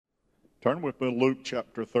Turn with me to Luke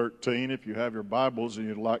chapter 13 if you have your Bibles and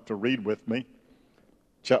you'd like to read with me.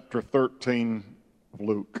 Chapter 13 of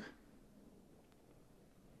Luke.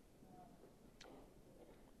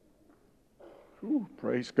 Ooh,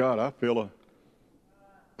 praise God. I feel a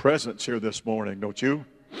presence here this morning, don't you?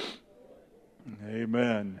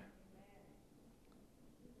 Amen.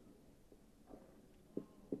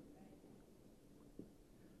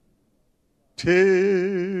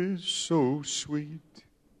 "'Tis so sweet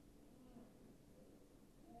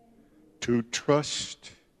to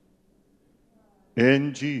trust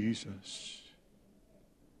in Jesus,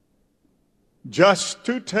 just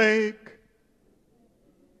to take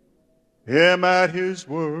Him at His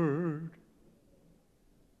word,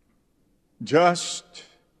 just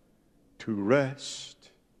to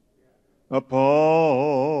rest upon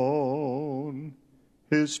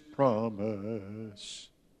His promise,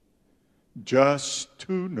 just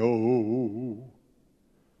to know,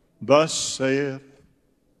 thus saith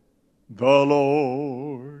the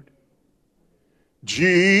Lord.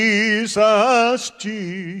 Jesus,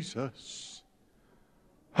 Jesus,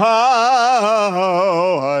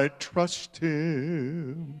 how I trust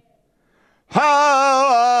Him, how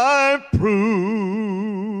I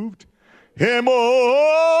proved Him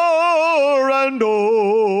o'er and o'er.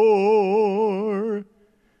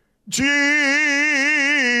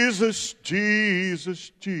 Jesus,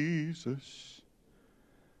 Jesus, Jesus,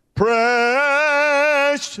 precious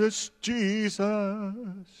Jesus,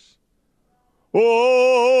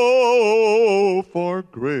 oh, for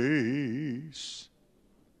grace.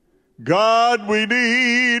 God, we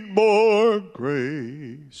need more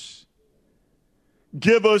grace.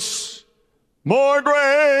 Give us more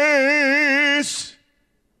grace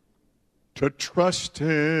to trust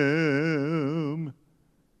Him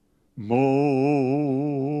more.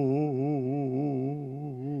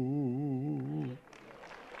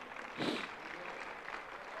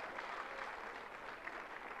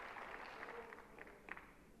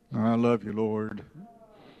 I love you, Lord.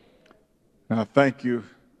 I thank you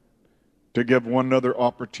to give one another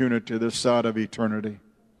opportunity this side of eternity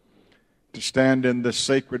to stand in this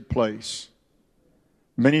sacred place.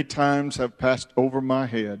 Many times have passed over my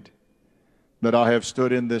head that I have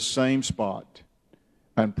stood in this same spot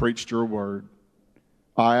and preached your word.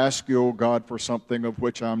 I ask you, O God, for something of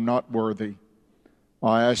which I'm not worthy.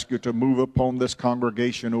 I ask you to move upon this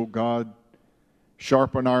congregation, O God,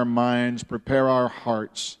 sharpen our minds, prepare our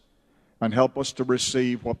hearts, and help us to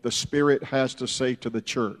receive what the Spirit has to say to the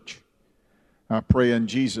church. I pray in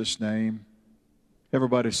Jesus' name.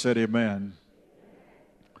 Everybody said amen.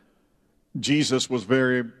 Jesus was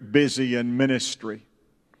very busy in ministry.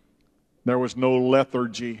 There was no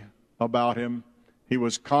lethargy about him. He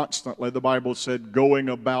was constantly, the Bible said, going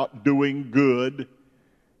about doing good,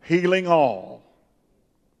 healing all.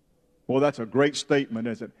 Well, that's a great statement,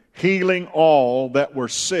 isn't it? Healing all that were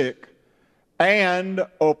sick and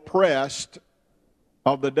oppressed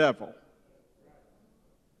of the devil.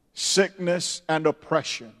 Sickness and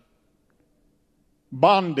oppression.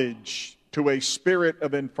 Bondage to a spirit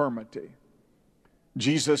of infirmity.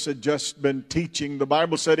 Jesus had just been teaching, the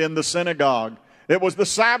Bible said, in the synagogue. It was the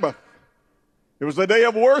Sabbath. It was the day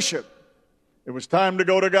of worship. It was time to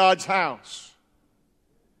go to God's house.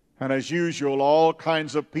 And as usual, all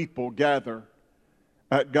kinds of people gather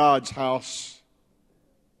at God's house.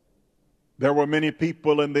 There were many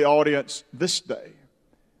people in the audience this day.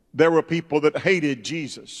 There were people that hated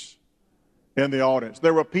Jesus in the audience.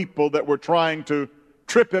 There were people that were trying to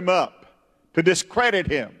trip him up, to discredit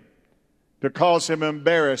him, to cause him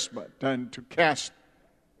embarrassment, and to cast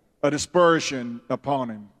a dispersion upon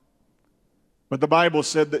him. But the Bible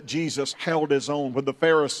said that Jesus held his own. When the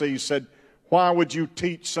Pharisees said, "Why would you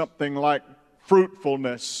teach something like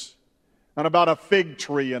fruitfulness and about a fig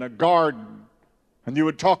tree and a garden? And you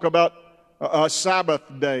would talk about a Sabbath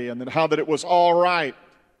day and how that it was all right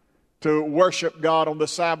to worship God on the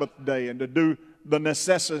Sabbath day and to do the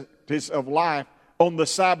necessities of life on the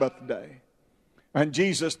Sabbath day." And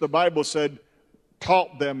Jesus, the Bible said,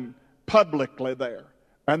 taught them publicly there.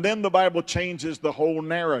 And then the Bible changes the whole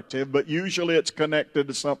narrative, but usually it's connected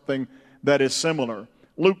to something that is similar.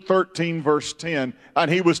 Luke 13, verse 10, "And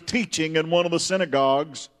he was teaching in one of the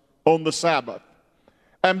synagogues on the Sabbath.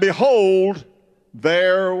 And behold,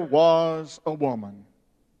 there was a woman."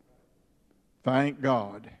 Thank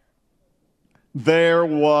God. There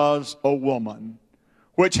was a woman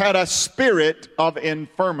which had a spirit of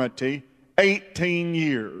infirmity 18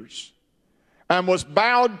 years, and was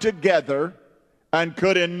bowed together, and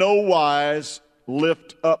could in no wise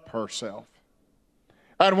lift up herself.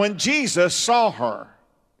 And when Jesus saw her,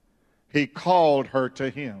 he called her to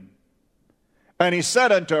him, And he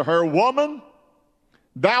said unto her, Woman,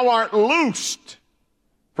 thou art loosed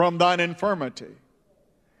from thine infirmity.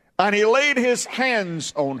 And he laid his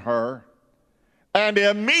hands on her, and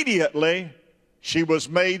immediately she was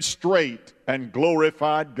made straight and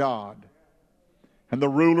glorified God. And the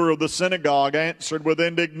ruler of the synagogue answered with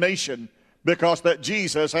indignation, because that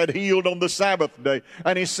Jesus had healed on the Sabbath day.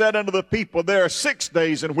 And he said unto the people, There are 6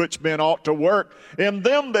 days in which men ought to work. In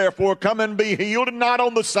them therefore come and be healed, and not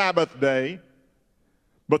on the Sabbath day.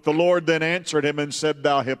 But the Lord then answered him and said,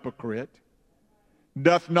 Thou hypocrite,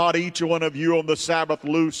 doth not each one of you on the Sabbath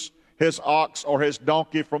loose his ox or his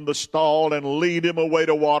donkey from the stall and lead him away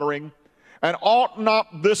to watering? And ought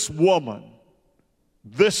not this woman,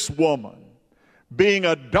 being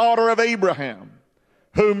a daughter of Abraham,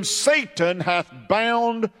 whom Satan hath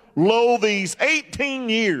bound, lo, these 18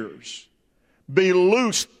 years, be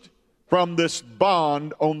loosed from this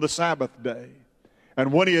bond on the Sabbath day?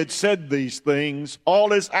 And when he had said these things,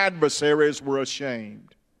 all his adversaries were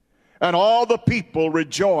ashamed. And all the people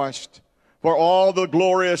rejoiced for all the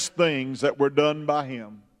glorious things that were done by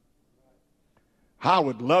him. I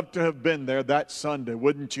would love to have been there that Sunday,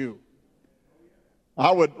 wouldn't you?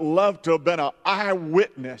 I would love to have been an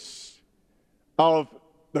eyewitness of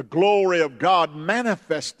the glory of God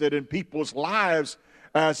manifested in people's lives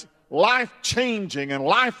as life-changing and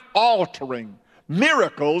life-altering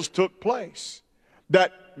miracles took place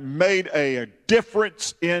that made a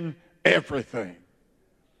difference in everything.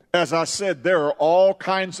 As I said, there are all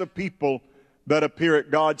kinds of people that appear at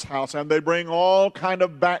God's house, and they bring all kind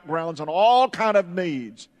of backgrounds and all kind of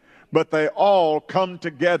needs, but they all come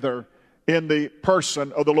together in the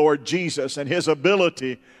person of the Lord Jesus and his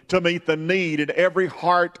ability to meet the need in every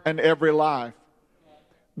heart and every life.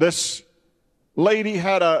 This lady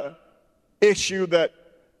had an issue that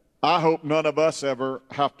I hope none of us ever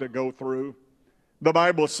have to go through. The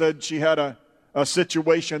Bible said she had a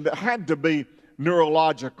situation that had to be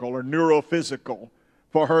neurological or neurophysical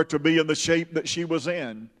for her to be in the shape that she was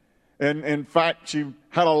in. And in fact, she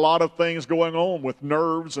had a lot of things going on with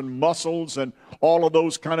nerves and muscles and all of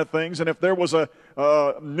those kind of things. And if there was a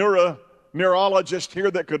neurologist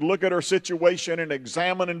here that could look at her situation and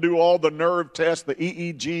examine and do all the nerve tests, the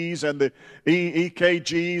EEGs and the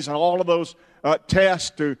EKGs and all of those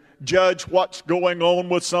tests to judge what's going on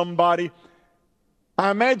with somebody, I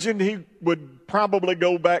imagine he would probably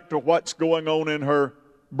go back to what's going on in her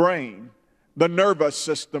brain, the nervous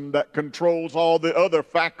system that controls all the other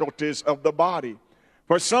faculties of the body.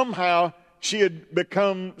 For somehow she had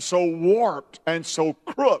become so warped and so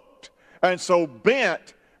crooked and so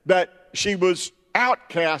bent that she was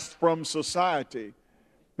outcast from society.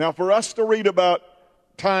 Now, for us to read about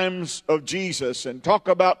times of Jesus and talk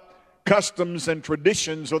about customs and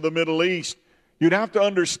traditions of the Middle East, you'd have to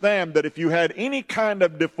understand that if you had any kind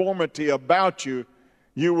of deformity about you,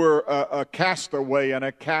 you were a castaway and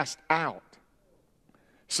a cast out.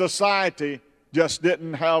 Society just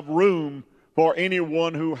didn't have room for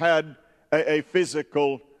anyone who had a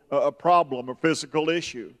physical problem or physical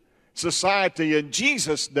issue. Society in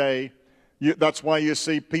Jesus' day, that's why you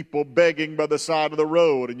see people begging by the side of the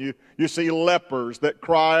road, and you see lepers that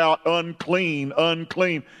cry out, unclean,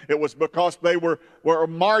 unclean. It was because they were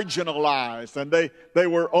marginalized, and they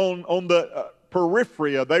were on the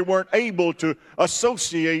periphery. They weren't able to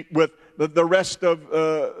associate with the rest of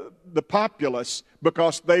the populace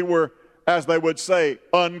because they were, as they would say,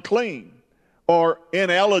 unclean or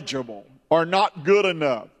ineligible or not good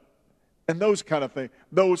enough, and those kind of things.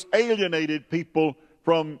 Those alienated people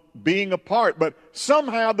from being apart. But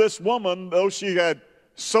somehow this woman, though she had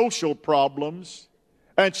social problems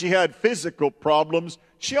and she had physical problems,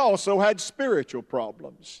 she also had spiritual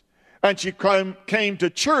problems. And she came to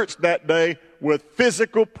church that day with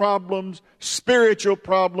physical problems, spiritual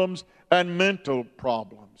problems, and mental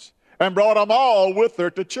problems, and brought them all with her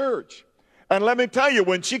to church. And let me tell you,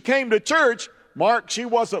 when she came to church, Mark, she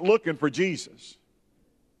wasn't looking for Jesus.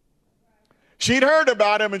 She'd heard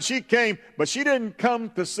about him and she came, but she didn't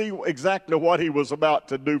come to see exactly what he was about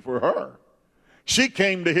to do for her. She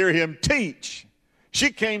came to hear him teach.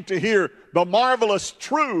 She came to hear the marvelous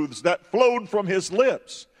truths that flowed from his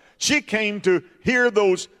lips. She came to hear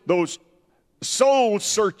those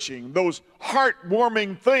soul-searching, those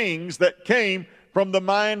heart-warming things that came from the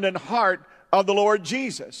mind and heart of the Lord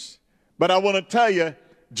Jesus. But I want to tell you,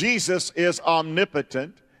 Jesus is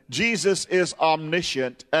omnipotent. Jesus is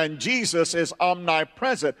omniscient, and Jesus is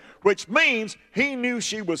omnipresent, which means he knew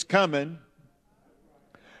she was coming.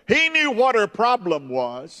 He knew what her problem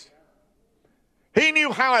was. He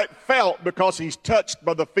knew how it felt because he's touched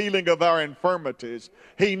by the feeling of our infirmities.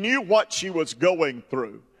 He knew what she was going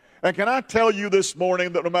through. And can I tell you this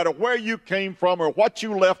morning that no matter where you came from or what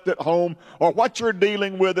you left at home or what you're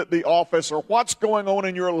dealing with at the office or what's going on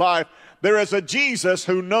in your life, there is a Jesus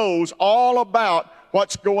who knows all about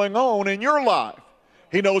what's going on in your life.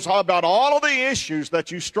 He knows all about all of the issues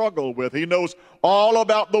that you struggle with. He knows all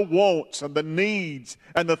about the wants and the needs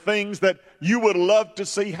and the things that you would love to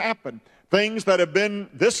see happen. Things that have been,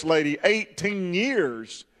 this lady, 18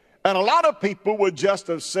 years. And a lot of people would just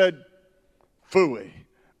have said, phooey,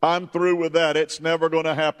 I'm through with that. It's never going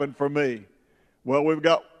to happen for me. Well, we've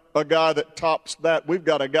got a guy that tops that. We've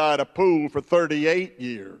got a guy at a pool for 38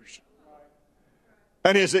 years.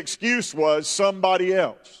 And his excuse was somebody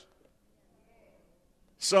else.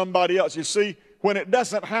 Somebody else. You see, when it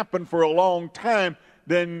doesn't happen for a long time,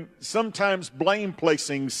 then sometimes blame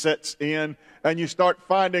placing sets in, and you start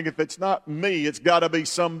finding if it's not me, it's got to be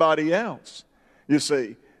somebody else, you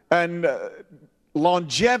see. And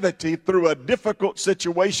longevity through a difficult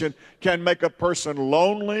situation can make a person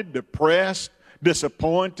lonely, depressed,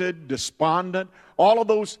 disappointed, despondent, all of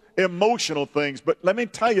those emotional things. But let me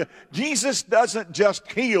tell you, Jesus doesn't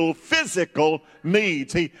just heal physical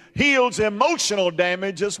needs. He heals emotional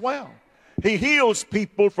damage as well. He heals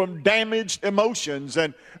people from damaged emotions.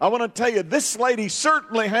 And I want to tell you, this lady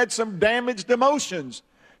certainly had some damaged emotions.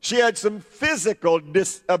 She had some physical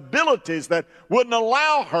disabilities that wouldn't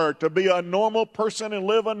allow her to be a normal person and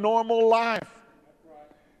live a normal life.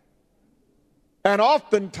 And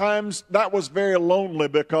oftentimes that was very lonely,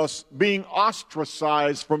 because being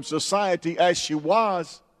ostracized from society as she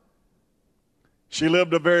was, she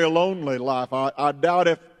lived a very lonely life. I doubt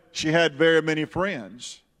if she had very many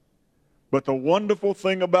friends. But the wonderful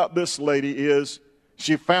thing about this lady is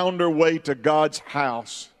she found her way to God's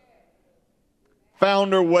house,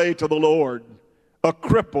 found her way to the Lord, a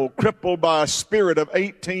crippled by a spirit of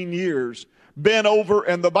 18 years, bent over,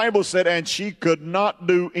 and the Bible said, and she could not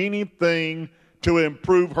do anything to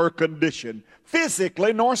improve her condition,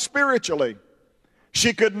 physically nor spiritually.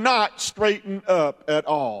 She could not straighten up at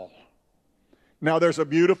all. Now there's a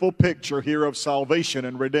beautiful picture here of salvation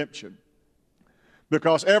and redemption,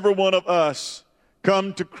 because every one of us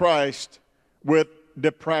come to Christ with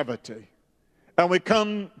depravity, and we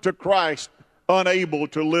come to Christ unable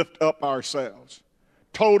to lift up ourselves.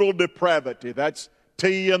 Total depravity. That's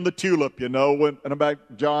T and the tulip, you know, and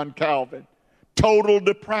about John Calvin. Total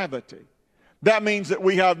depravity. That means that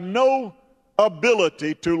we have no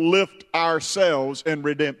ability to lift ourselves in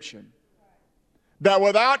redemption. That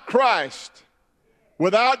without Christ,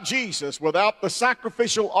 without Jesus, without the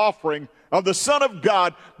sacrificial offering of the Son of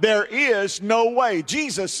God, there is no way.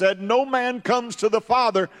 Jesus said, no man comes to the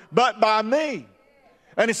Father but by me.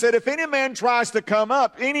 And he said, if any man tries to come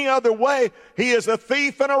up any other way, he is a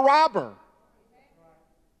thief and a robber.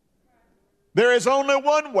 There is only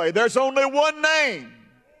one way. There's only one name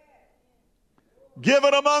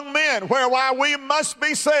given among men whereby we must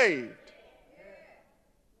be saved.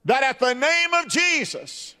 That at the name of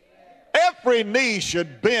Jesus, every knee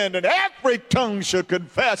should bend and every tongue should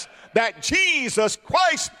confess that Jesus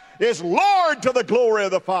Christ is Lord to the glory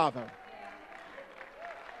of the Father.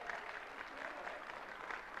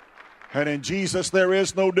 And in Jesus there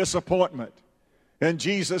is no disappointment. In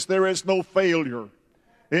Jesus there is no failure.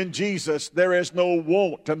 In Jesus there is no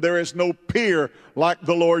want and there is no peer like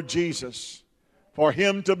the Lord Jesus. For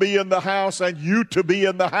Him to be in the house and you to be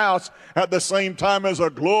in the house at the same time is a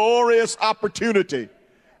glorious opportunity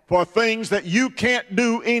for things that you can't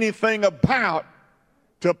do anything about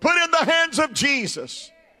to put in the hands of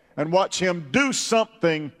Jesus and watch Him do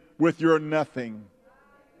something with your nothing.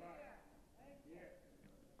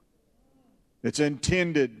 It's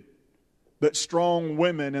intended that strong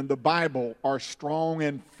women in the Bible are strong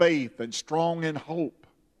in faith and strong in hope.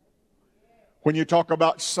 When you talk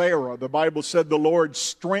about Sarah, the Bible said the Lord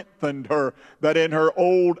strengthened her, that in her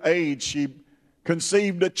old age she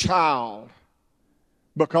conceived a child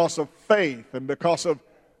because of faith and because of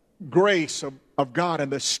grace of God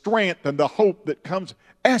and the strength and the hope that comes.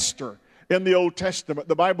 Esther, in the Old Testament,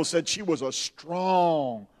 the Bible said she was a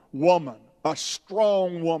strong woman, a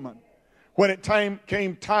strong woman. When it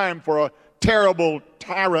came time for a terrible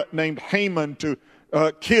tyrant named Haman to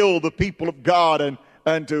kill the people of God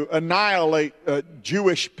and to annihilate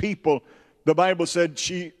Jewish people, the Bible said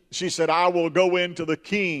she said, I will go into the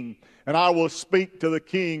king and I will speak to the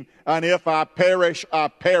king, and if I perish,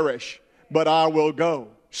 but I will go.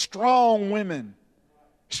 Strong women.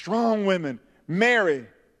 Strong women. Mary,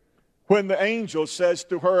 when the angel says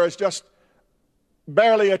to her as just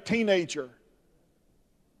barely a teenager,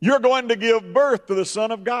 you're going to give birth to the Son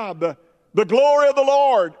of God. The glory of the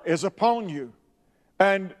Lord is upon you.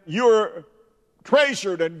 And you're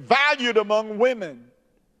treasured and valued among women.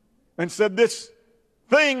 and said, this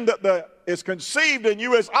thing that is conceived in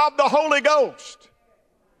you is of the Holy Ghost.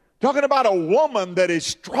 Talking about a woman that is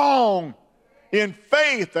strong in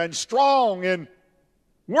faith and strong in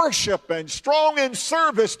worship and strong in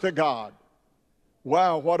service to God.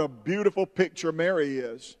 Wow, what a beautiful picture Mary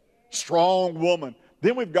is. Strong woman.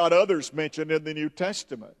 Then we've got others mentioned in the New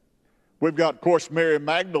Testament. We've got, of course, Mary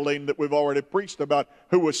Magdalene that we've already preached about,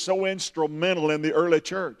 who was so instrumental in the early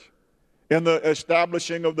church, in the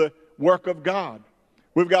establishing of the work of God.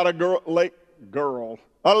 We've got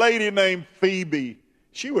a lady named Phoebe.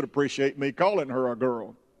 She would appreciate me calling her a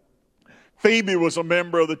girl. Phoebe was a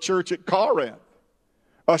member of the church at Corinth,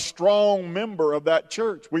 a strong member of that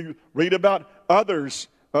church. We read about others,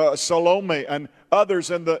 Salome and others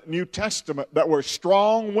in the New Testament that were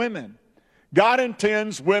strong women. God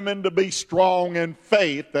intends women to be strong in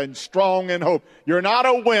faith and strong in hope. You're not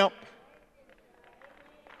a wimp.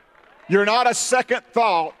 You're not a second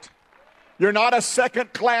thought. You're not a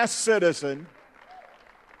second-class citizen.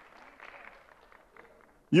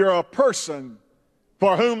 You're a person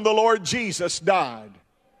for whom the Lord Jesus died.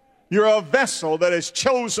 You're a vessel that is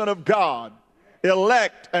chosen of God,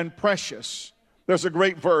 elect and precious. There's a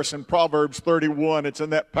great verse in Proverbs 31. It's in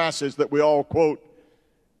that passage that we all quote.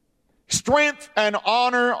 Strength and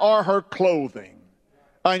honor are her clothing,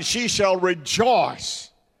 and she shall rejoice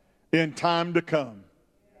in time to come.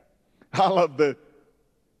 I love the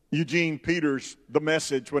Eugene Peters, the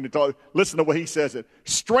message when he talks. Listen to what he says it.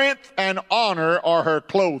 Strength and honor are her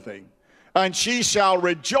clothing, and she shall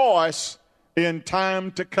rejoice in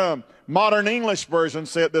time to come. Modern English version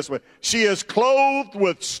say it this way. She is clothed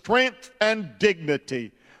with strength and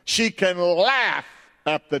dignity. She can laugh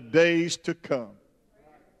at the days to come.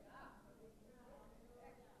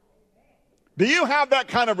 Do you have that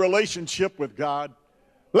kind of relationship with God?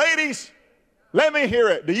 Ladies, let me hear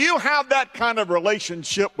it. Do you have that kind of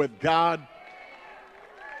relationship with God?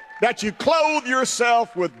 That you clothe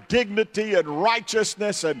yourself with dignity and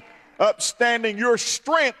righteousness and upstanding. Your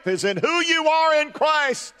strength is in who you are in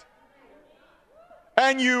Christ.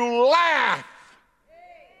 And you laugh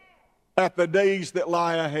at the days that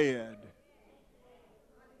lie ahead.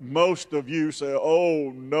 Most of you say,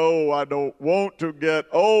 oh no, I don't want to get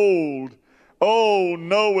old. Oh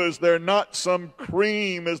no, is there not some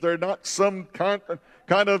cream? Is there not some kind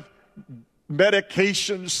of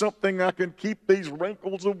medication, something I can keep these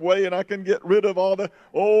wrinkles away and I can get rid of all the,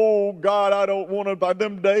 oh God, I don't want to, by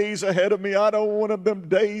them days ahead of me, I don't want them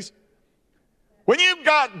days. When you've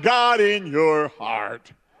got God in your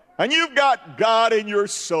heart, and you've got God in your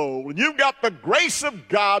soul, and you've got the grace of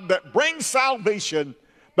God that brings salvation,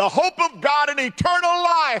 the hope of God and eternal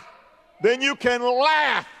life, then you can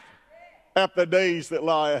laugh at the days that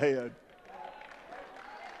lie ahead.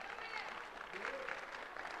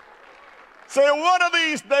 Say, one of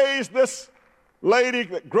these days, this lady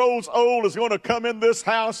that grows old is going to come in this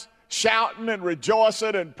house shouting and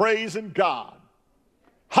rejoicing and praising God.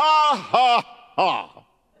 Ha, ha, ha.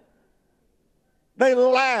 They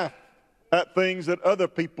laugh at things that other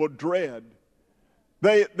people dread.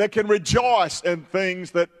 They can rejoice in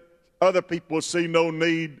things that other people see no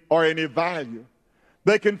need or any value.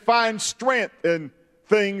 They can find strength in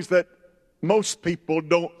things that most people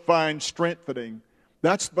don't find strengthening.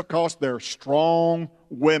 That's because they're strong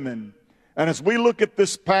women. And as we look at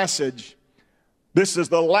this passage, this is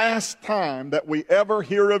the last time that we ever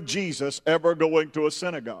hear of Jesus ever going to a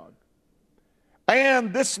synagogue.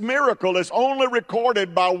 And this miracle is only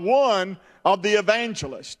recorded by one of the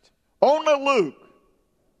evangelists. Only Luke,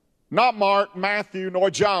 not Mark, Matthew, nor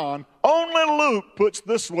John. Only Luke puts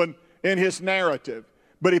this one in his narrative.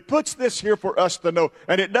 But he puts this here for us to know.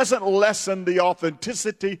 And it doesn't lessen the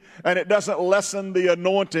authenticity and it doesn't lessen the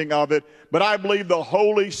anointing of it. But I believe the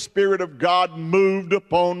Holy Spirit of God moved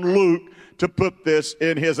upon Luke to put this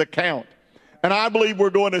in his account. And I believe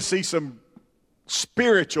we're going to see some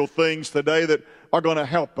spiritual things today that are going to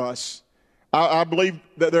help us. I believe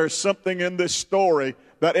that there's something in this story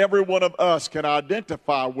that every one of us can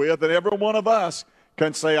identify with, and every one of us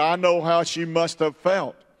can say, I know how she must have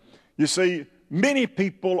felt. You see, many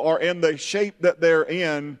people are in the shape that they're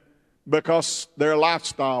in because their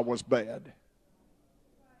lifestyle was bad.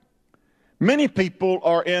 Many people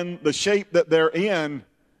are in the shape that they're in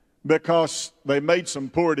because they made some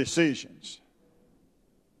poor decisions.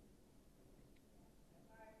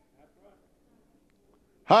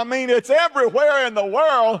 I mean, it's everywhere in the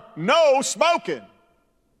world, no smoking.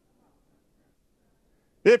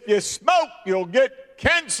 If you smoke, you'll get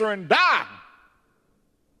cancer and die.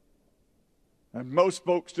 And most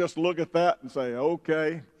folks just look at that and say,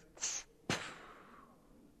 okay.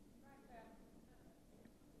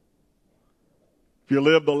 If If you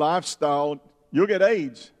live the lifestyle, you'll get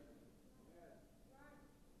AIDS.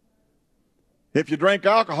 If you drink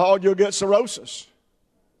alcohol, you'll get cirrhosis.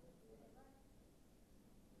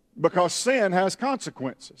 Because sin has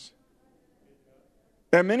consequences.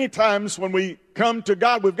 And many times when we come to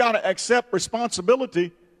God, we've got to accept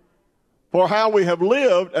responsibility for how we have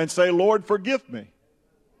lived and say, Lord, forgive me.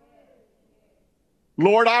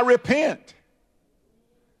 Lord, I repent.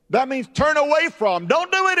 That means turn away from. Don't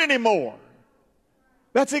do it anymore.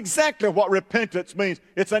 That's exactly what repentance means.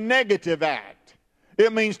 It's a negative act.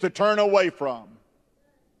 It means to turn away from.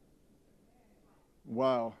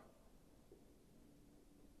 Wow.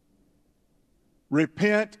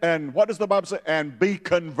 Repent and what does the Bible say? And be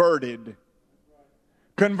converted.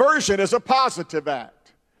 Conversion is a positive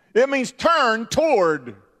act. It means turn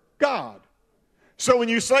toward God. So when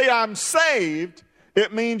you say I'm saved,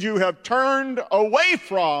 it means you have turned away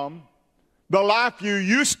from the life you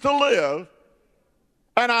used to live,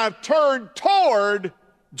 and I've turned toward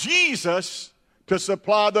Jesus to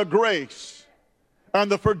supply the grace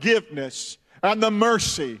and the forgiveness and the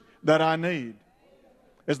mercy that I need.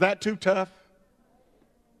 Is that too tough?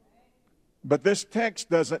 But this text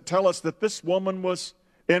doesn't tell us that this woman was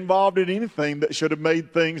involved in anything that should have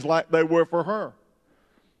made things like they were for her.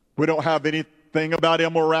 We don't have anything about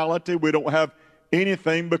immorality. We don't have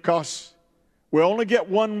anything because we only get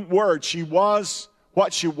one word. She was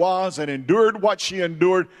what she was and endured what she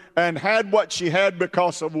endured and had what she had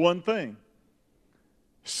because of one thing: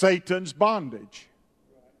 Satan's bondage.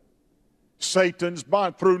 Satan's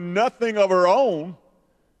bond. Through nothing of her own,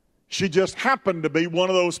 she just happened to be one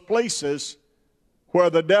of those places where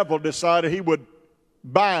the devil decided he would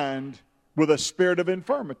bind with a spirit of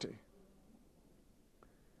infirmity.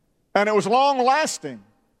 And it was long lasting.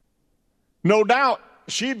 No doubt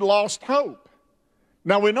she'd lost hope.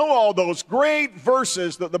 Now we know all those great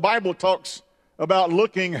verses that the Bible talks about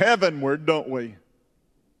looking heavenward, don't we?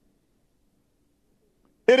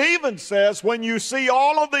 It even says, when you see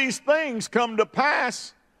all of these things come to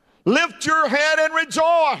pass, lift your head and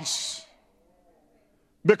rejoice,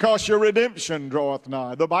 because your redemption draweth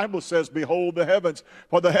nigh. The Bible says, behold the heavens,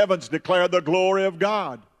 for the heavens declare the glory of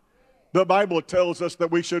God. The Bible tells us that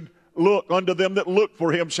we should look unto them that look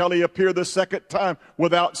for him shall he appear the second time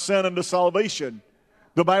without sin unto salvation.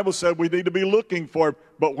 The Bible said we need to be looking for him.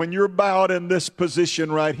 But when you're bowed in this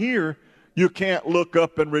position right here, you can't look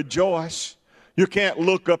up and rejoice. You can't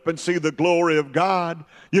look up and see the glory of God.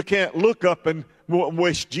 You can't look up and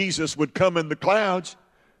wish Jesus would come in the clouds.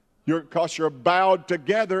 Because you're bowed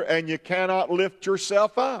together and you cannot lift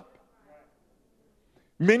yourself up.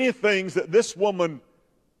 Many things that this woman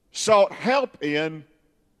sought help in,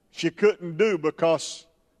 she couldn't do because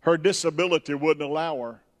her disability wouldn't allow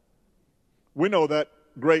her. We know that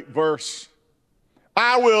great verse.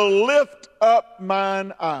 I will lift up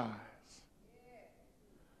mine eyes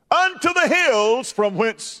unto the hills from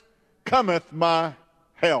whence cometh my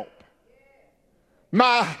help.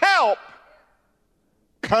 My help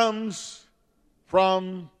comes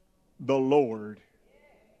from the Lord.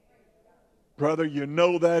 Brother, you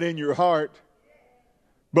know that in your heart.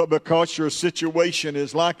 But because your situation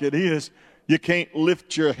is like it is, you can't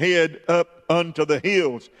lift your head up unto the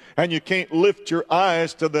hills. And you can't lift your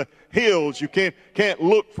eyes to the hills. You can't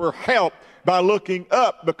look for help by looking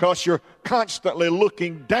up, because you're constantly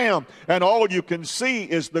looking down, and all you can see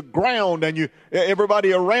is the ground, and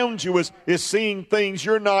everybody around you is seeing things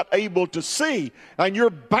you're not able to see, and you're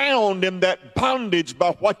bound in that bondage by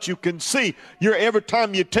what you can see. Every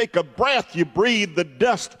time you take a breath, you breathe the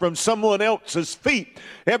dust from someone else's feet.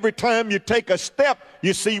 Every time you take a step,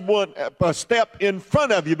 you see a step in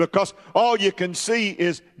front of you, because all you can see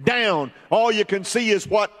is down. All you can see is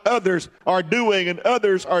what others are doing and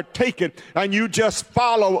others are taking, and you just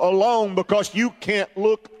follow along because you can't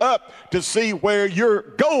look up to see where you're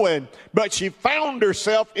going. But she found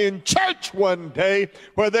herself in church one day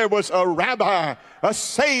where there was a rabbi, a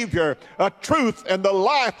savior, a truth and the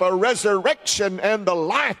life, a resurrection and the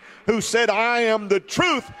life, who said, I am the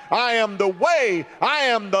truth, I am the way, I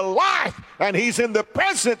am the life. And he's in the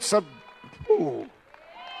presence of... Ooh.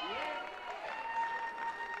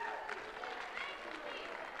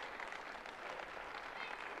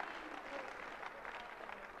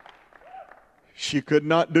 She could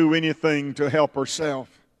not do anything to help herself.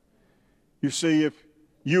 You see, if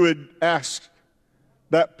you had asked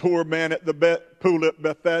that poor man at the pool at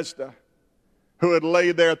Bethesda, who had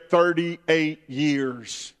laid there 38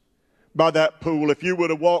 years by that pool, if you would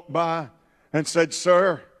have walked by and said,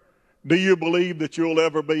 sir, do you believe that you'll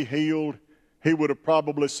ever be healed? He would have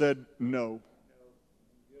probably said, no.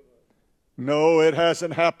 No, it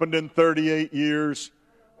hasn't happened in 38 years.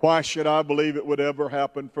 Why should I believe it would ever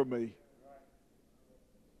happen for me?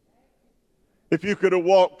 If you could have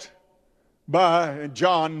walked by in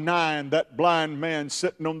John 9, that blind man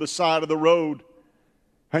sitting on the side of the road,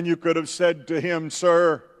 and you could have said to him,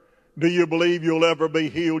 "Sir, do you believe you'll ever be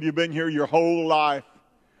healed? You've been here your whole life.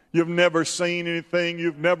 You've never seen anything.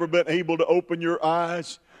 You've never been able to open your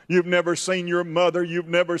eyes. You've never seen your mother. You've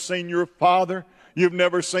never seen your father. You've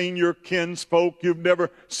never seen your kinsfolk. You've never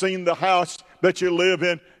seen the house that you live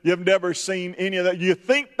in. You've never seen any of that. You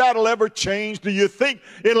think that'll ever change? Do you think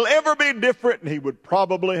it'll ever be different?" And he would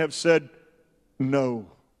probably have said,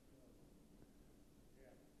 "No."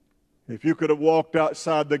 If you could have walked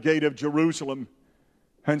outside the gate of Jerusalem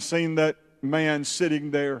and seen that man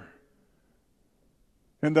sitting there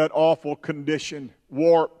in that awful condition,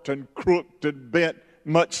 warped and crooked and bent,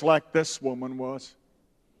 much like this woman was,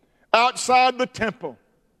 outside the temple,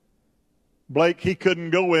 Blake, he couldn't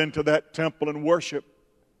go into that temple and worship.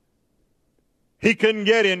 He couldn't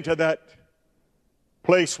get into that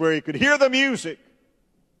place where he could hear the music.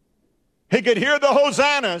 He could hear the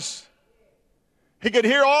hosannas. He could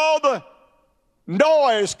hear all the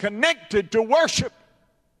noise connected to worship.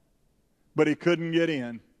 But he couldn't get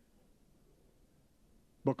in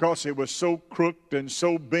because he was so crooked and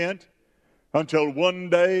so bent, until one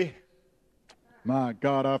day, my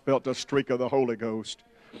God, I felt a streak of the Holy Ghost.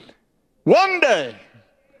 One day,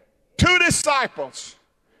 two disciples,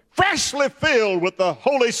 freshly filled with the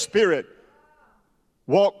Holy Spirit,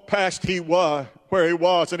 walked past where he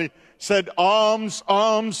was, and he said, "Alms,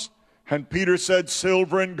 alms." And Peter said,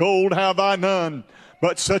 "Silver and gold have I none,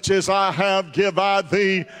 but such as I have give I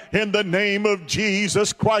thee. In the name of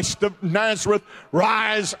Jesus Christ of Nazareth,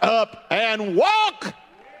 rise up and walk."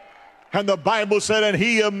 And the Bible said, and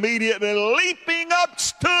he immediately leaping up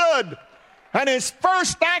stood. And his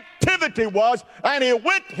first activity was, and he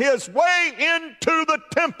went his way into the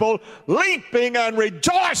temple, leaping and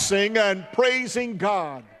rejoicing and praising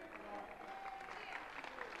God.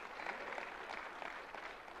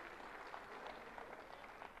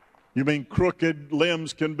 You mean crooked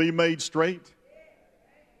limbs can be made straight?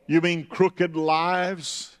 You mean crooked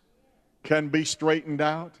lives can be straightened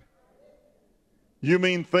out? You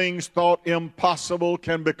mean things thought impossible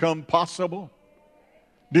can become possible?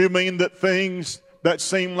 Do you mean that things that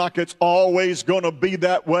seem like it's always going to be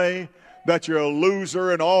that way, that you're a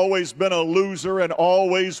loser and always been a loser and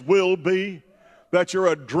always will be, that you're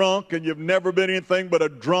a drunk and you've never been anything but a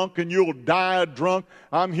drunk and you'll die a drunk?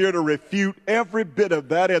 I'm here to refute every bit of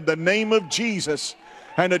that in the name of Jesus,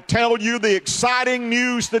 and to tell you the exciting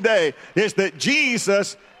news today is that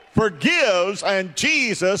Jesus forgives and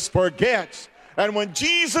Jesus forgets. And when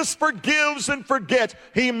Jesus forgives and forgets,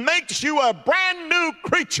 he makes you a brand new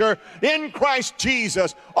creature in Christ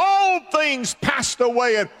Jesus. All things passed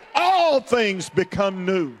away and all things become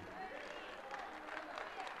new.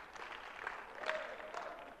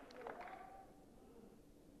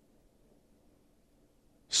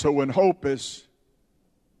 So when hope is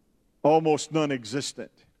almost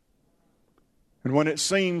non-existent, and when it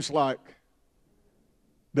seems like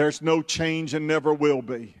there's no change and never will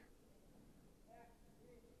be,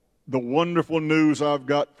 the wonderful news I've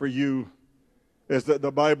got for you is that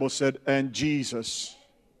the Bible said, and Jesus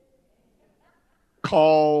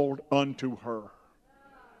called unto her.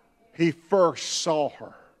 He first saw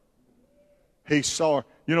her. He saw her.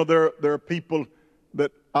 You know, there are people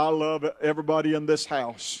that I love, everybody in this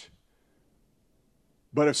house.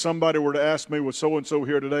 But if somebody were to ask me, was so-and-so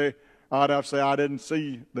here today, I'd have to say, I didn't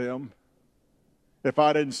see them. If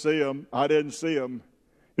I didn't see them, I didn't see them.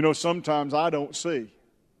 You know, sometimes I don't see.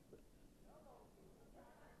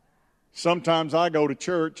 Sometimes I go to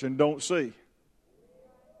church and don't see.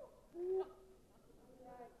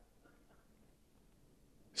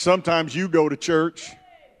 Sometimes you go to church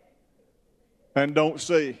and don't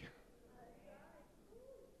see.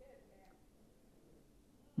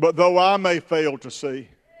 But though I may fail to see,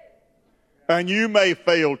 and you may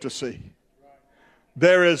fail to see,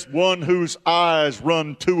 there is one whose eyes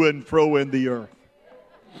run to and fro in the earth.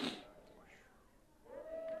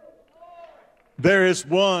 There is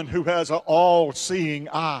one who has an all-seeing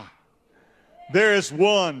eye. There is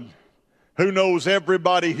one who knows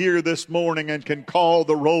everybody here this morning and can call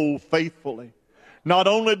the roll faithfully. Not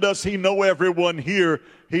only does he know everyone here,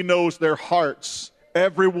 he knows their hearts.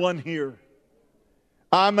 Everyone here.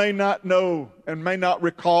 I may not know and may not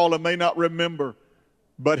recall and may not remember,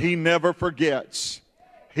 but he never forgets.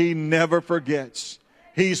 He never forgets.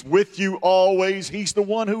 He's with you always. He's the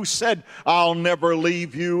one who said, I'll never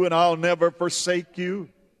leave you and I'll never forsake you.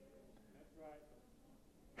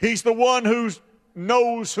 He's the one who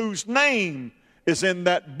knows whose name is in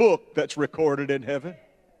that book that's recorded in heaven.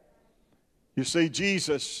 You see,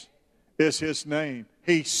 Jesus is his name.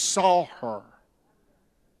 He saw her.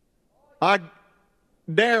 I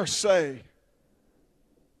dare say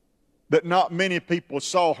that not many people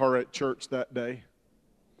saw her at church that day.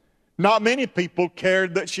 Not many people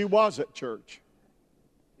cared that she was at church.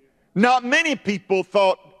 Not many people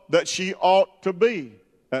thought that she ought to be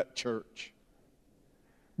at church.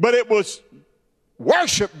 But it was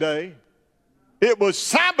worship day, it was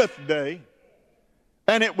Sabbath day,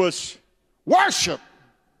 and it was worship.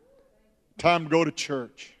 Time to go to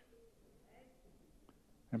church.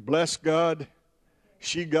 And bless God,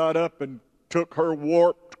 she got up and took her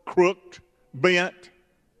warped, crooked, bent,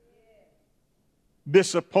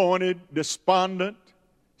 disappointed, despondent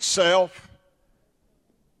self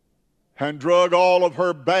and drug all of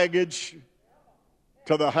her baggage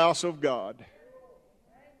to the house of God.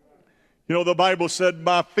 You know, the Bible said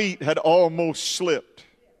my feet had almost slipped.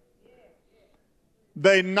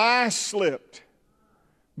 They nigh slipped.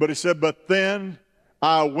 But he said, but then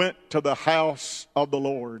I went to the house of the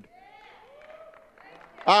Lord.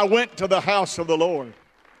 I went to the house of the Lord.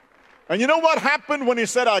 And you know what happened when he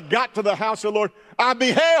said, I got to the house of the Lord? I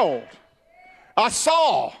beheld. I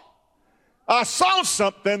saw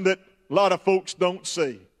something that a lot of folks don't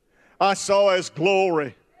see. I saw his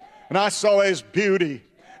glory, and I saw his beauty,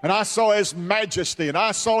 and I saw his majesty, and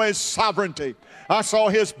I saw his sovereignty. I saw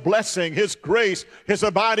his blessing, his grace, his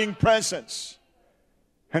abiding presence.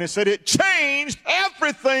 And he said, it changed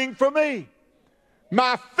everything for me.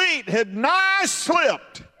 My feet had nigh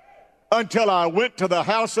slipped until I went to the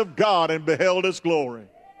house of God and beheld his glory.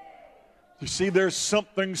 You see, there's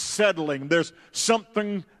something settling. There's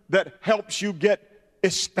something that helps you get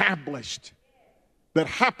established. That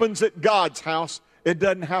happens at God's house. It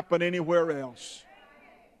doesn't happen anywhere else.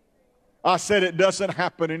 I said it doesn't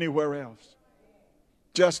happen anywhere else.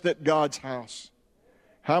 Just at God's house.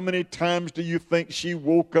 How many times do you think she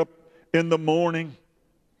woke up in the morning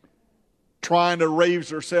trying to raise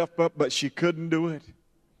herself up, but she couldn't do it?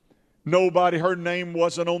 Nobody, her name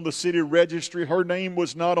wasn't on the city registry. Her name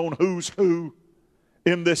was not on who's who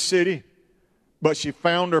in this city. But she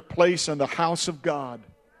found her place in the house of God.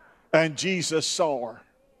 And Jesus saw her.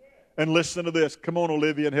 And listen to this. Come on,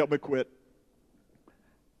 Olivia, and help me quit.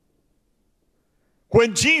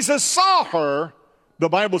 When Jesus saw her, the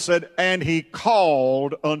Bible said, and he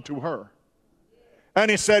called unto her. And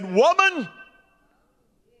he said, woman,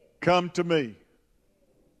 come to me.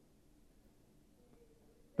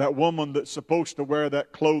 That woman that's supposed to wear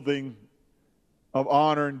that clothing of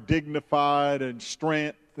honor and dignified and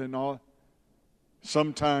strength and all.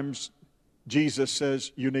 Sometimes Jesus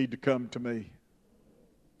says, you need to come to me.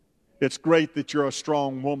 It's great that you're a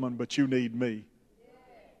strong woman, but you need me.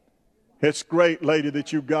 It's great, lady,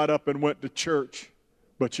 that you got up and went to church,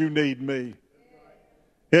 but you need me.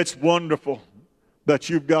 It's wonderful that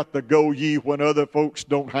you've got the go ye when other folks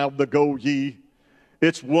don't have the go ye.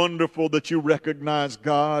 It's wonderful that you recognize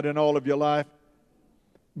God in all of your life,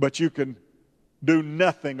 but you can do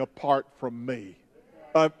nothing apart from me.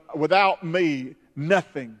 Without me,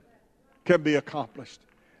 nothing can be accomplished.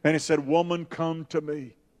 And he said, woman, come to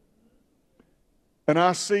me. And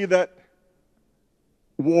I see that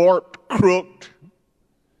warped, crooked,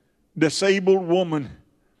 disabled woman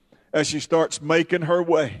as she starts making her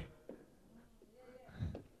way.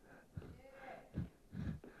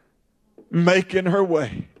 Making her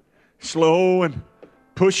way. Slow and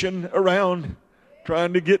pushing around,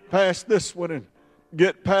 trying to get past this one and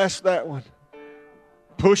get past that one.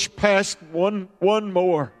 Push past one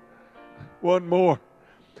more. One more.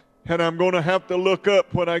 And I'm going to have to look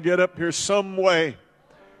up when I get up here some way.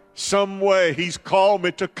 He's called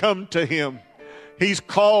me to come to him. He's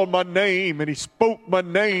called my name and he spoke my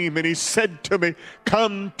name and he said to me,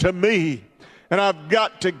 come to me. And I've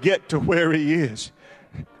got to get to where he is.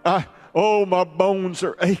 Oh, my bones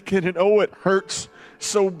are aching and oh, it hurts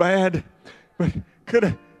so bad. But could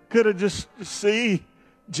I just see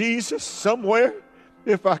Jesus somewhere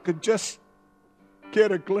if I could just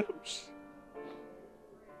get a glimpse?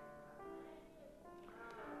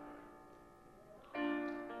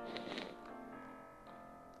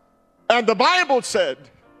 And the Bible said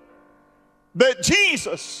that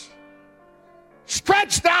Jesus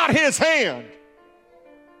stretched out his hand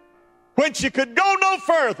when she could go no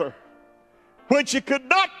further, when she could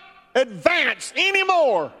not advance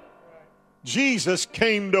anymore. Jesus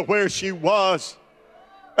came to where she was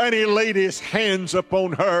and he laid his hands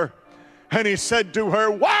upon her and he said to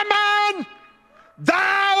her, woman,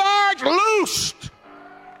 thou art loosed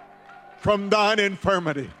from thine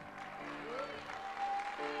infirmity.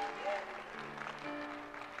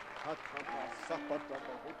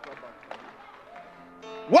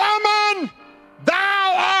 Woman,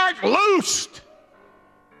 loosed.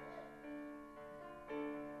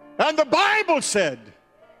 And the Bible said,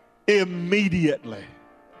 immediately.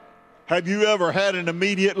 Have you ever had an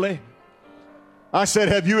immediately? I said,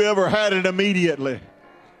 have you ever had it immediately?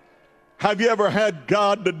 Have you ever had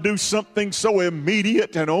God to do something so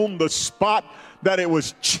immediate and on the spot that it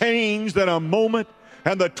was changed in a moment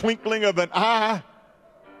and the twinkling of an eye?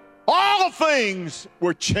 All things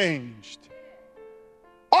were changed.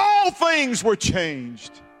 All things were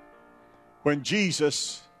changed when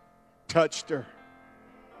Jesus touched her.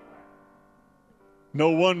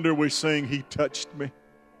 No wonder we sing, He touched me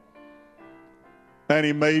and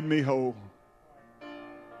He made me whole.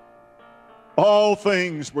 All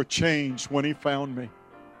things were changed when He found me.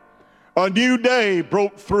 A new day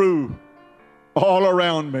broke through all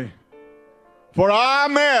around me. For I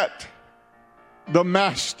met the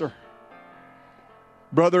Master.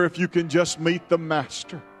 Brother, if you can just meet the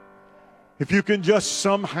Master, if you can just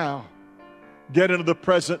somehow get into the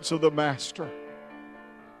presence of the Master,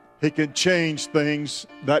 He can change things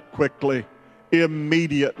that quickly,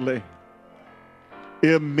 immediately.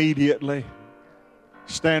 Immediately.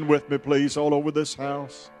 Stand with me, please, all over this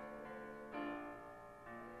house.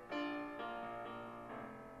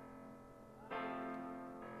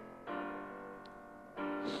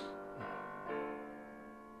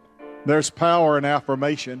 There's power in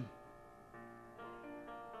affirmation.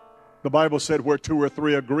 The Bible said, where two or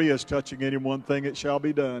three agree as touching any one thing, it shall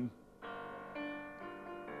be done.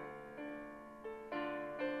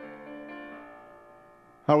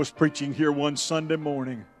 I was preaching here one Sunday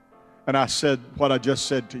morning, and I said what I just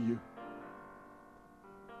said to you.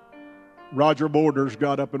 Roger Borders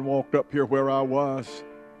got up and walked up here where I was,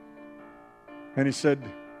 and he said,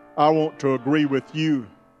 I want to agree with you.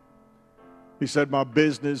 He said, my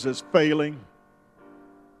business is failing.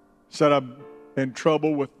 He said, I'm in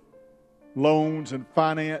trouble with loans and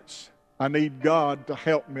finance. I need God to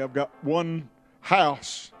help me. I've got one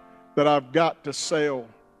house that I've got to sell.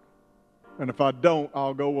 And if I don't,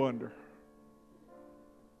 I'll go under.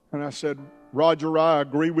 And I said, Roger, I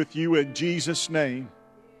agree with you in Jesus' name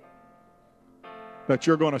that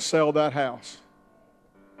you're going to sell that house.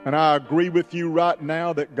 And I agree with you right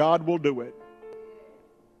now that God will do it.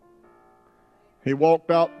 He walked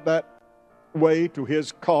out that way to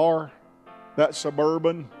his car, that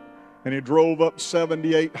Suburban, and he drove up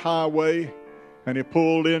 78 Highway, and he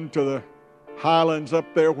pulled into the Highlands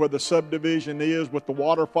up there where the subdivision is with the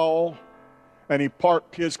waterfall, and he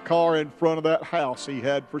parked his car in front of that house he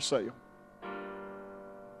had for sale.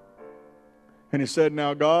 And he said,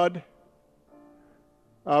 now God,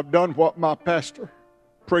 I've done what my pastor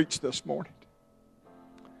preached this morning,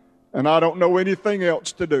 and I don't know anything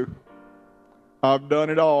else to do. I've done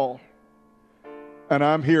it all. And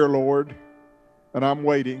I'm here, Lord, and I'm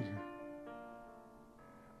waiting.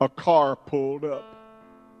 A car pulled up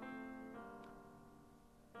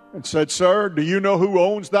and said, sir, do you know who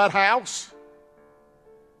owns that house?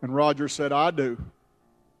 And Roger said, I do.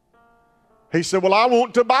 He said, well, I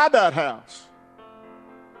want to buy that house.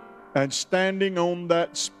 And standing on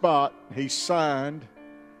that spot, he signed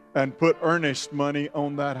and put earnest money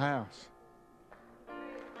on that house.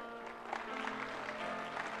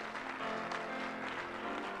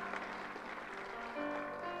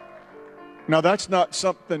 Now, that's not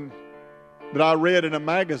something that I read in a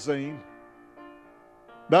magazine.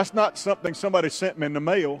 That's not something somebody sent me in the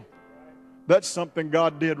mail. That's something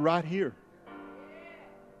God did right here.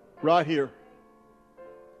 Right here.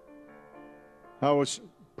 I was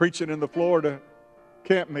preaching in the Florida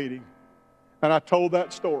camp meeting, and I told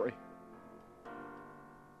that story.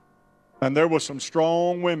 And there were some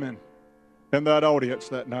strong women in that audience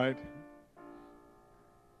that night.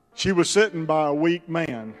 She was sitting by a weak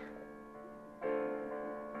man.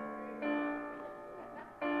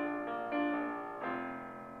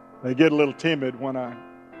 They get a little timid when I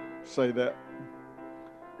say that.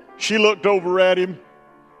 She looked over at him,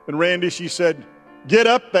 and Randy, she said, get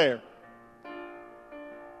up there.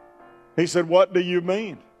 He said, what do you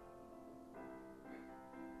mean?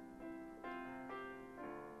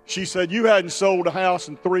 She said, you hadn't sold a house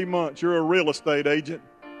in 3 months. You're a real estate agent,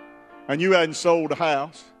 and you hadn't sold a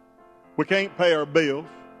house. We can't pay our bills.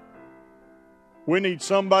 We need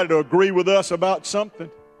somebody to agree with us about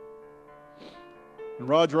something. And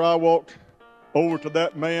Roger, I walked over to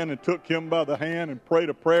that man and took him by the hand and prayed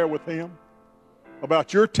a prayer with him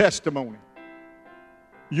about your testimony.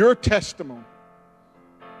 Your testimony.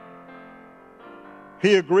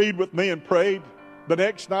 He agreed with me and prayed. The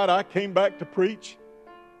next night I came back to preach,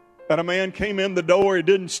 and a man came in the door. He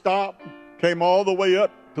didn't stop, came all the way up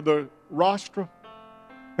to the rostrum,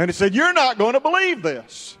 and he said, you're not going to believe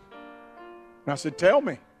this. And I said, tell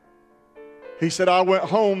me. He said, I went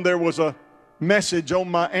home, there was a message on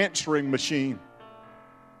my answering machine.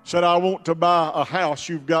 Said, I want to buy a house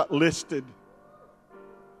you've got listed.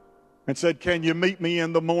 And said, can you meet me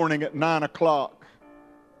in the morning at 9 o'clock?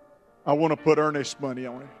 I want to put earnest money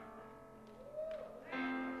on it.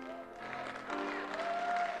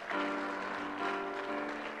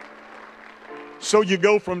 So you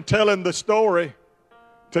go from telling the story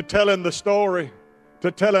to telling the story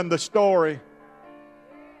to telling the story,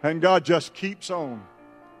 and God just keeps on.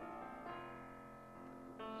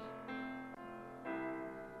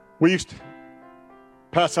 We used to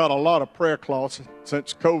pass out a lot of prayer cloths.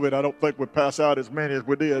 Since COVID, I don't think we pass out as many as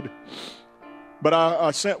we did. But I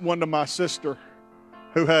sent one to my sister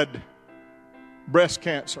who had breast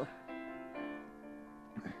cancer.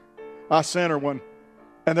 I sent her one.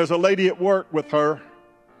 And there's a lady at work with her,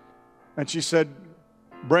 and she said,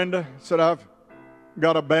 Brenda, said, I've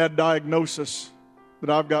got a bad diagnosis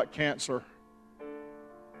that I've got cancer.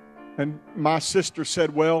 And my sister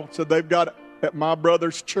said, well, so they've got at my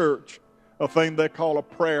brother's church a thing they call a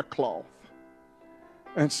prayer cloth.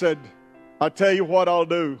 And said, I tell you what I'll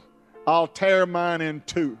do. I'll tear mine in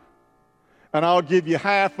two, and I'll give you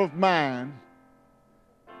half of mine.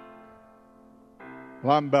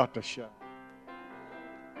 Well, I'm about to shout.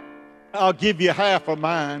 I'll give you half of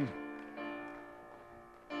mine.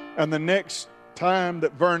 And the next time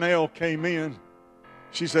that Vernell came in,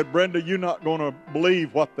 she said, Brenda, you're not going to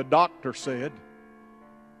believe what the doctor said.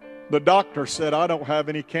 The doctor said, I don't have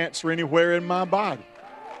any cancer anywhere in my body.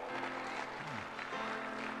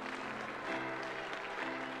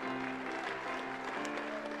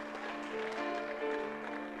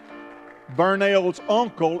 Vernell's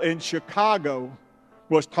uncle in Chicago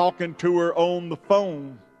was talking to her on the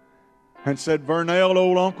phone and said, Vernell,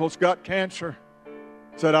 old uncle's got cancer.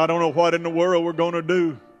 Said, I don't know what in the world we're going to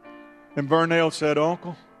do. And Vernell said,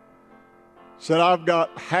 Uncle, said, I've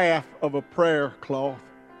got half of a prayer cloth.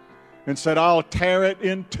 And said, I'll tear it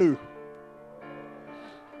in two.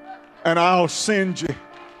 And I'll send you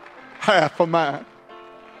half of mine.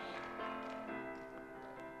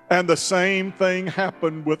 And the same thing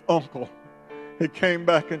happened with Uncle. He came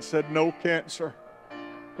back and said, no cancer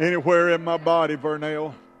anywhere in my body,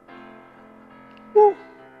 Vernell. Woo.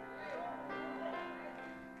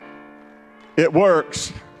 It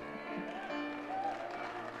works.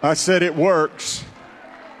 I said it works.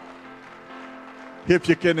 If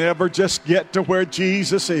you can ever just get to where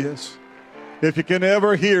Jesus is, if you can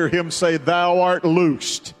ever hear him say, thou art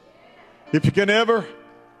loosed, if you can ever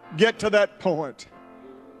get to that point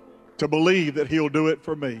to believe that he'll do it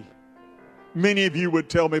for me. Many of you would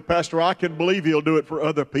tell me, Pastor, I can believe he'll do it for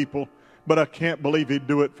other people, but I can't believe he'd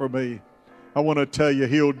do it for me. I want to tell you,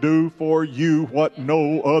 he'll do for you what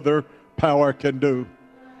no other power can do.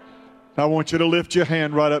 I want you to lift your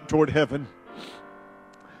hand right up toward heaven.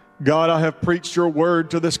 God, I have preached your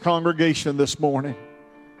word to this congregation this morning.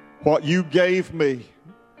 What you gave me,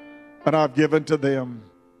 and I've given to them.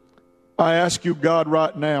 I ask you, God,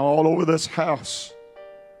 right now, all over this house,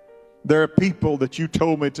 there are people that you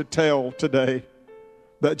told me to tell today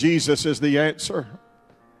that Jesus is the answer.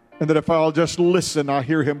 And that if I'll just listen, I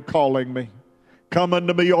hear him calling me. Come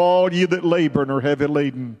unto me, all ye that labor and are heavy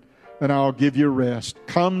laden, and I'll give you rest.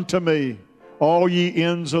 Come to me, all ye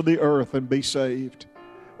ends of the earth, and be saved.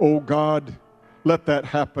 Oh God, let that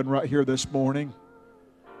happen right here this morning.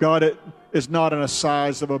 God, it is not in a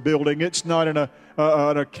size of a building. It's not in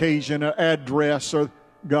an occasion, an address. Or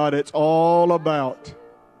God, it's all about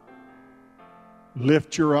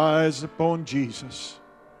lift your eyes upon Jesus.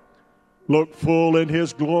 Look full in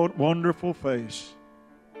his wonderful face.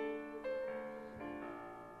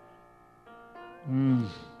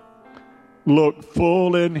 Look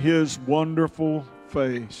full in his wonderful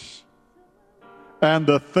face. And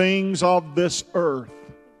the things of this earth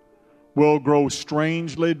will grow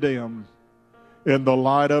strangely dim in the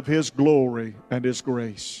light of his glory and his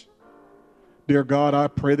grace. Dear God, I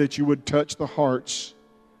pray that you would touch the hearts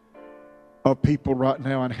of people right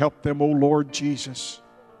now and help them, oh Lord Jesus,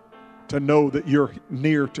 to know that you're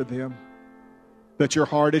near to them, that your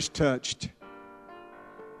heart is touched.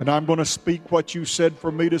 And I'm going to speak what you said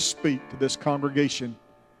for me to speak to this congregation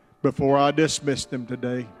before I dismiss them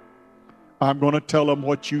today. I'm going to tell them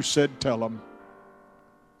what you said tell them.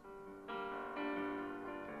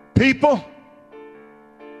 People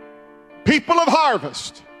of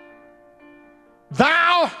harvest,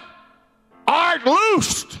 thou art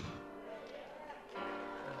loosed.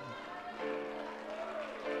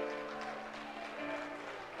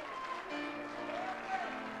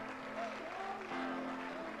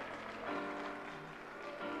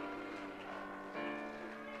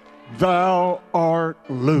 Thou art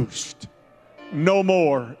loosed. No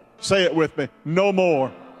more. Say it with me. No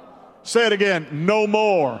more. Say it again. No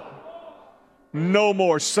more. No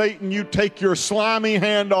more. Satan, you take your slimy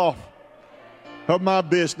hand off of my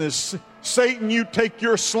business. Satan, you take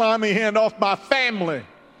your slimy hand off my family.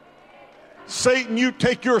 Satan, you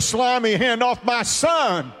take your slimy hand off my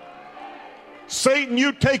son. Satan,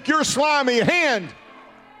 you take your slimy hand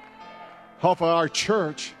off of our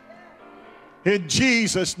church. In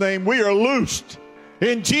Jesus' name, we are loosed.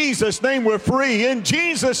 In Jesus' name, we're free. In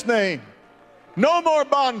Jesus' name, no more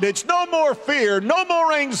bondage, no more fear, no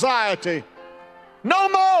more anxiety. No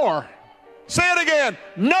more. Say it again.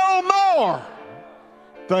 No more.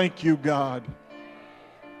 Thank you, God.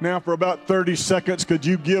 Now for about 30 seconds, could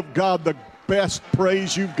you give God the best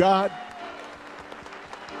praise you've got?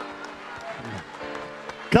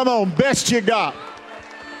 Come on, best you got.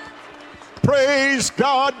 Praise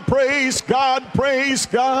God, praise God, praise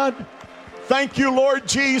God. Thank you, Lord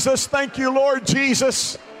Jesus. Thank you, Lord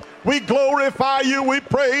Jesus. We glorify you, we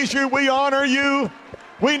praise you, we honor you.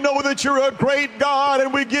 We know that you're a great God,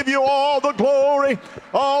 and we give you all the glory,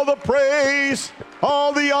 all the praise,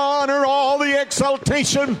 all the honor, all the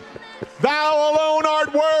exaltation. Thou alone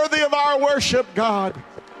art worthy of our worship, God,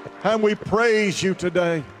 and we praise you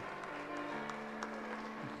today.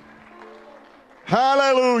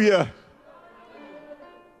 Hallelujah.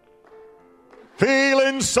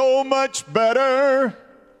 Feeling so much better,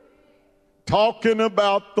 talking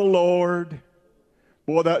about the Lord.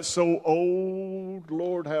 Boy, that's so old.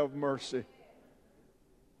 Lord, have mercy.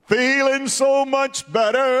 Feeling so much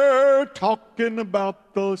better, talking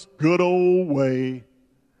about the good old way.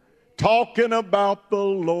 Talking about the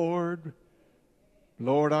Lord.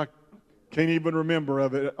 Lord, I can't even remember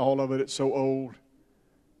of it, all of it. It's so old.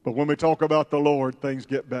 But when we talk about the Lord, things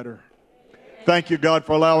get better. Thank you, God,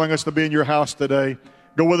 for allowing us to be in your house today.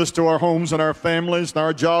 Go with us to our homes and our families and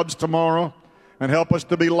our jobs tomorrow, and help us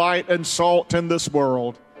to be light and salt in this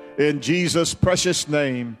world. In Jesus' precious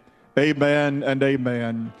name, amen and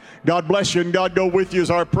amen. God bless you, and God go with you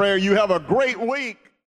is our prayer. You have a great week.